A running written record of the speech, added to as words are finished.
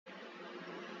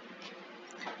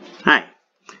Hi,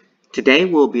 today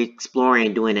we'll be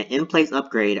exploring doing an in-place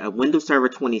upgrade of Windows Server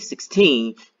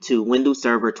 2016 to Windows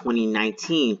Server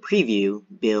 2019 preview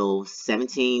build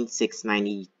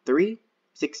 17693,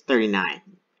 639.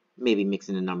 Maybe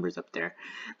mixing the numbers up there.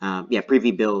 Yeah,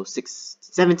 preview build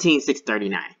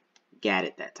 17639. Got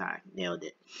it that time. Nailed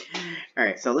it. All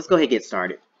right, so let's go ahead and get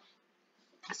started.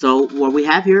 So what we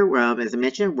have here, as I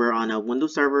mentioned, we're on a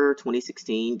Windows Server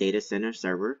 2016 data center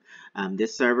server.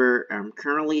 This server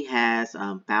currently has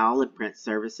file and print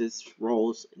services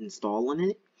roles installed on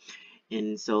it.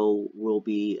 And so we'll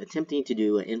be attempting to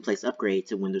do an in-place upgrade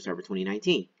to Windows Server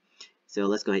 2019. So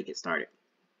let's go ahead and get started.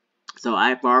 So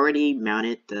I've already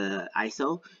mounted the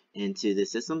ISO into the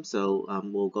system. So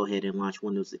we'll go ahead and launch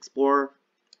Windows Explorer.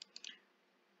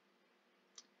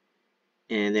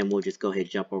 And then we'll just go ahead and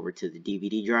jump over to the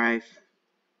DVD drive.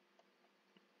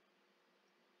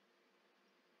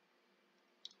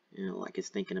 Like it's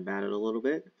thinking about it a little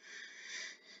bit.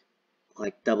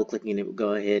 Like double clicking it will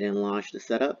go ahead and launch the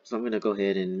setup. So I'm going to go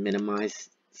ahead and minimize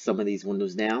some of these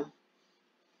windows down.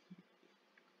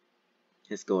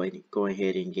 Let's go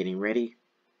ahead and getting ready.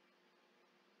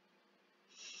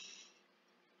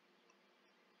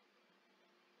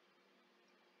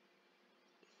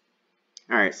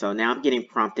 Alright, so now I'm getting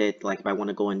prompted, like if I want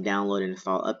to go and download and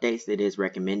install updates, it is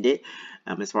recommended.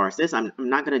 As far as this, I'm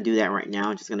not going to do that right now.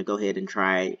 I'm just going to go ahead and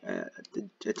try,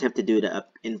 attempt to do the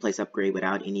in-place upgrade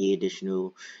without any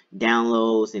additional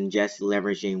downloads and just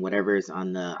leveraging whatever is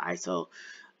on the ISO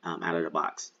out of the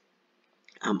box.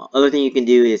 Other thing you can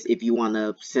do is if you want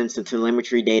to send some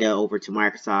telemetry data over to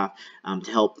Microsoft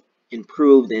to help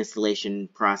improve the installation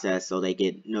process so they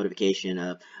get notification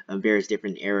of various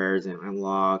different errors and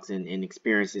logs and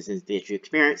experiences that you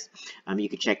experience, you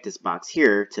can check this box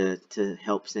here to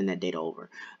help send that data over.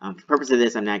 For the purpose of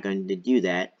this, I'm not going to do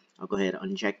that. I'll go ahead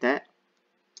and uncheck that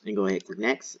and go ahead and click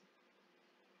next.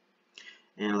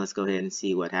 And let's go ahead and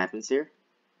see what happens here.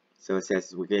 So it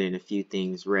says we're getting a few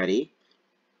things ready.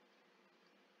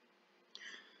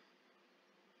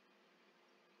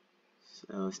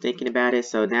 So it's thinking about it.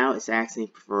 So now it's asking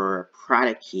for a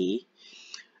product key.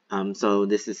 So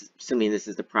this is assuming this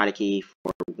is the product key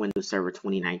for Windows Server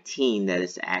 2019 that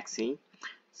it's asking.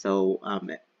 So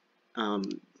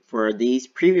for these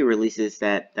preview releases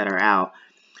that are out,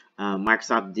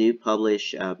 Microsoft do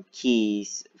publish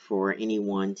keys for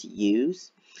anyone to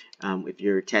use if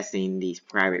you're testing these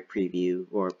private preview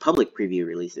or public preview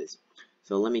releases.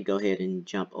 So let me go ahead and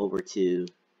jump over to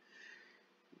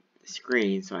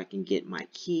screen so I can get my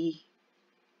key.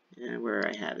 Where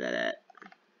I have that at.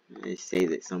 I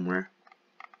save it somewhere.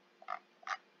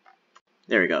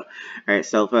 There we go. All right.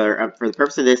 So for the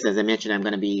purpose of this, as I mentioned, I'm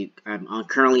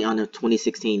currently on the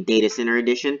 2016 Data Center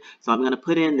Edition. So I'm going to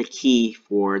put in the key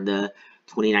for the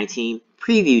 2019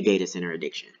 Preview Data Center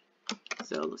Edition.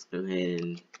 So let's go ahead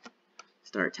and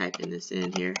start typing this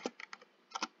in here.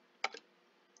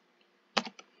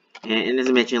 And as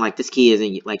I mentioned, like this key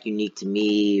isn't like unique to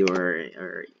me or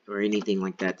anything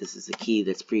like that. This is a key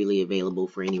that's freely available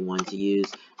for anyone to use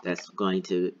that's going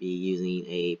to be using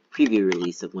a preview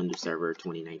release of Windows Server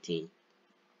 2019.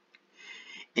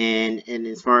 And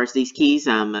as far as these keys,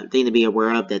 thing to be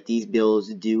aware of that these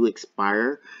builds do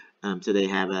expire. So they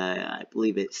have I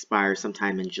believe it expires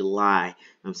sometime in July.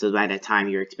 So by that time,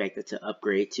 you're expected to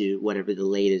upgrade to whatever the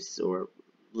latest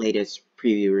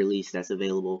preview release that's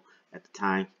available at the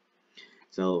time.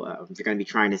 So if you're going to be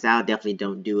trying this out, definitely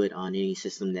don't do it on any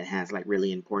system that has like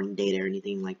really important data or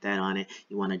anything like that on it.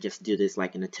 You want to just do this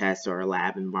like in a test or a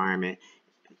lab environment.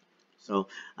 So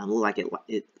look like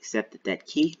it accepted that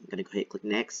key. I'm going to go ahead and click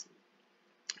next.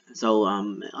 So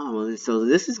so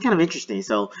this is kind of interesting.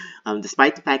 So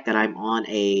despite the fact that I'm on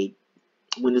a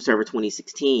Windows Server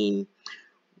 2016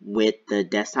 with the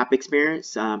desktop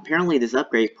experience, apparently this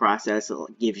upgrade process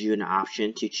gives you an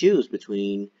option to choose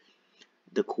between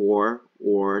the core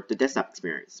or the desktop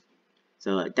experience.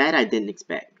 So that I didn't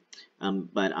expect.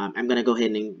 But I'm going to go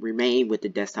ahead and remain with the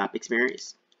desktop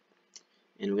experience.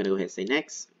 And I'm going to go ahead and say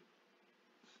next.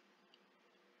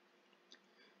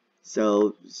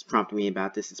 So it's prompting me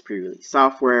about this is pre-release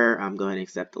software. I'm going to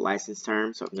accept the license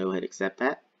term. So I'm going to go ahead and accept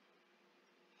that.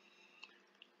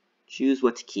 Choose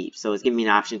what to keep. So it's giving me an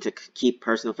option to keep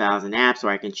personal files and apps, or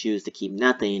I can choose to keep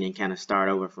nothing and kind of start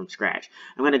over from scratch.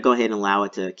 I'm going to go ahead and allow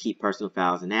it to keep personal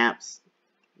files and apps.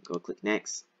 Go click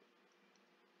next.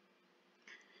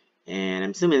 And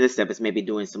I'm assuming this step is maybe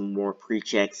doing some more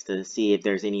pre-checks to see if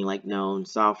there's any like known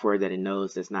software that it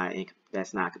knows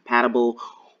that's not compatible,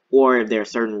 or if there are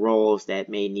certain roles that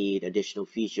may need additional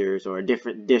features or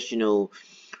additional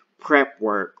prep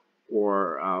work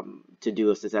or to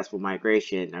do a successful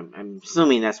migration. I'm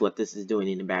assuming that's what this is doing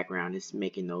in the background, is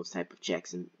making those type of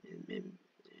checks.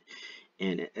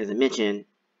 And as I mentioned,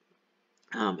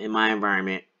 in my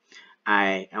environment,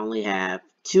 I only have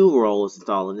two roles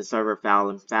installed in the server. File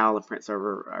and print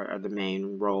server are the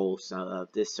main roles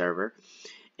of this server.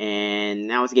 And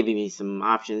now it's giving me some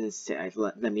options to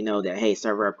let me know that, hey,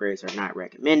 server upgrades are not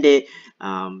recommended.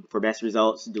 For best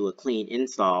results, do a clean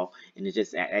install, and it's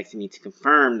just asking me to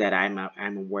confirm that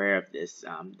I'm aware of this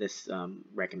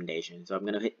recommendation. So I'm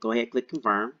going to go ahead and click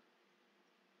confirm.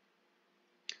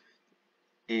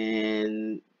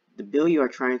 And the bill you are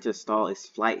trying to install is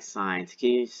flight signs.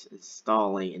 Continue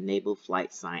installing enable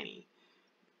flight signing.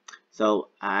 So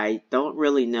I don't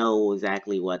really know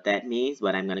exactly what that means,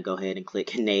 but I'm going to go ahead and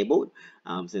click enabled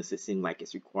since it seemed like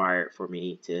it's required for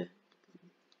me to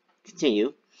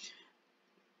continue.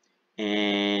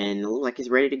 And it looks like it's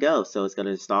ready to go. So it's going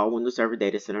to install Windows Server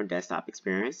Data Center desktop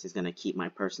experience. It's going to keep my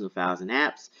personal files and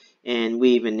apps. And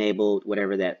we've enabled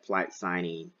whatever that flight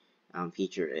signing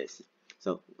feature is.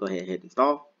 So go ahead and hit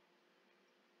install.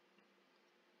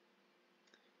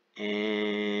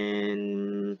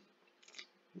 And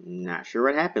not sure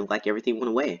what happened. Like everything went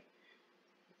away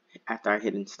after I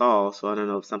hit install. So I don't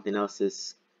know if something else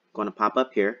is going to pop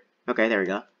up here. Okay, there we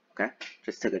go. Okay,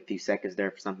 just took a few seconds there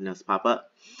for something else to pop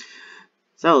up.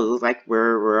 So it looks like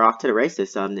we're off to the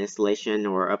races. The installation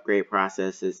or upgrade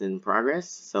process is in progress.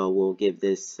 So we'll give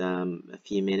this a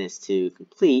few minutes to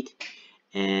complete,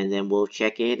 and then we'll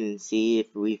check in and see if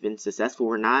we've been successful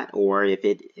or not, or if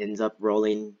it ends up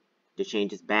rolling the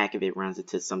changes back if it runs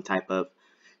into some type of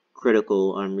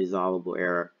critical unresolvable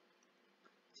error.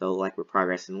 So like we're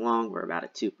progressing along, we're about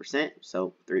at 2%,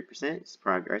 so 3% is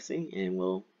progressing, and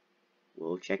we'll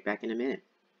check back in a minute.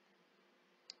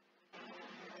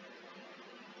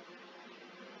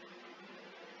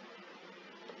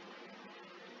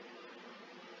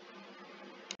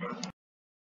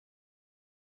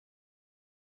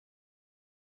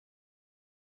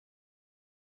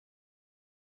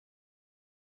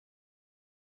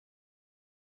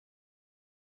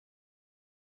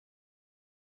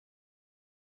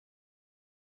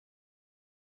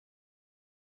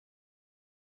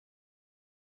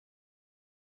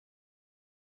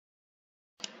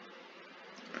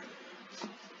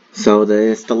 So the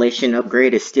installation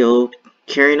upgrade is still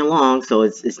carrying along. So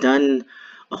it's done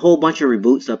a whole bunch of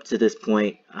reboots up to this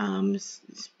point.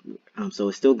 So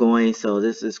it's still going. So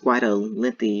this is quite a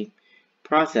lengthy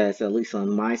process, at least on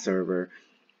my server.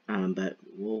 But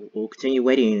we'll continue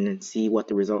waiting and see what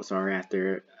the results are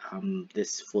after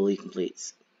this fully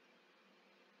completes.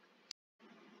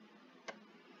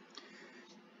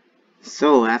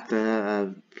 So after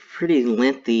a pretty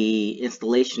lengthy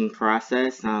installation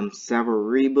process, several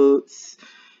reboots,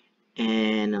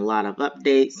 and a lot of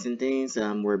updates and things,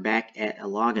 we're back at a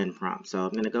login prompt. So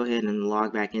I'm going to go ahead and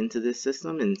log back into this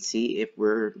system and see if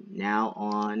we're now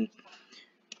on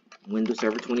Windows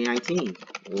Server 2019,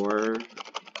 or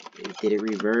did it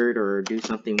revert or do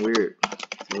something weird.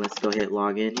 So let's go ahead and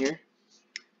log in here,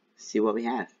 see what we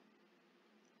have.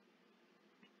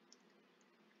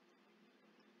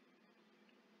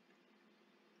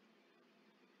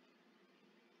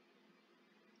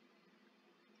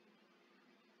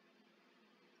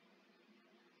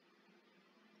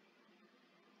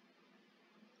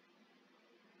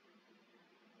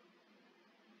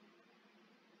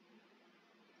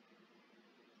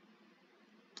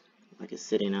 Like it's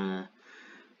sitting on a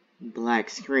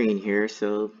black screen here,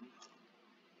 so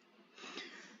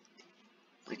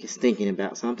like it's thinking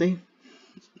about something.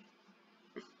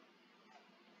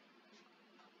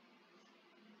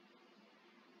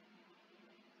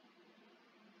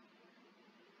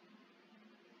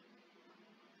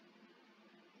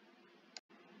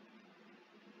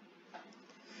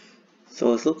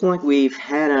 So it's looking like we've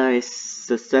had a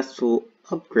successful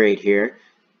upgrade here.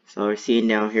 So we're seeing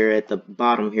down here at the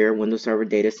bottom here, Windows Server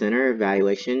Data Center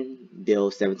Evaluation, Bill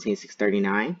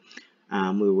 17639.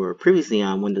 We were previously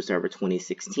on Windows Server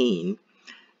 2016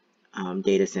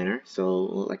 Data Center, so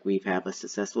like we've had a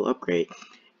successful upgrade.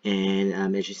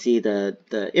 And as you see, the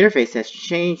interface has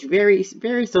changed very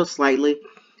so slightly.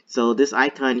 So this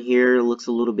icon here looks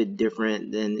a little bit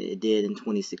different than it did in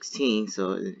 2016.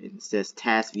 So it says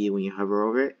Task View when you hover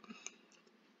over it.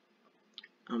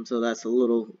 So that's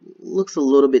looks a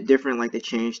little bit different. Like they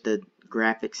changed the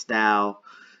graphic style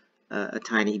a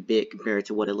tiny bit compared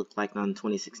to what it looked like on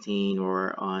 2016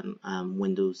 or on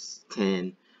Windows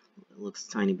 10. It looks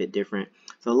a tiny bit different.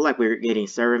 So it looks like we're getting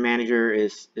Server Manager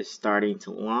is starting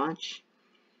to launch.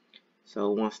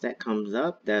 So once that comes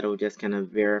up, that'll just kind of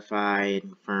verify and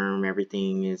confirm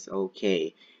everything is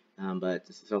okay. but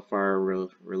so far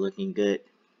we're looking good.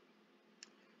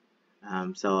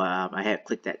 I had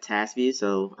clicked that task view,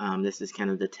 so this is kind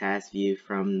of the task view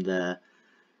from the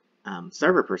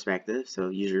server perspective. So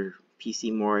use your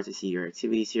PC more to see your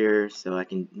activities here. So I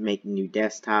can make new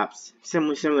desktops,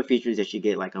 similar features that you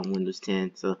get like on Windows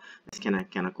 10. So that's kind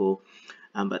of cool.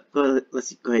 But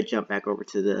let's go ahead and jump back over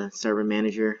to the server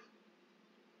manager.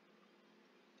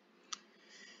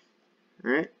 All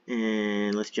right,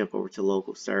 and let's jump over to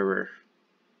local server.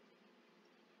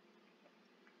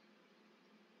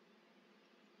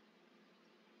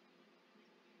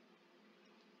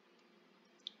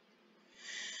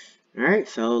 All right,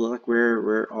 so look,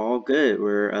 we're all good.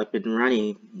 We're up and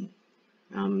running.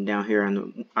 Down here on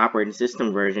the operating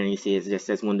system version, you see it just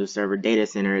says Windows Server Data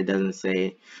Center. It doesn't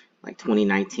say like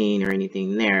 2019 or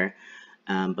anything there.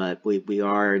 But we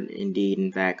are indeed,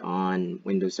 in fact, on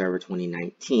Windows Server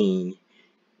 2019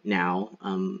 now,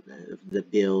 the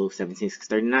build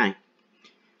 17639.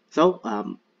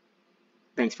 So,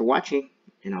 thanks for watching,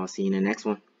 and I'll see you in the next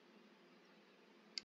one.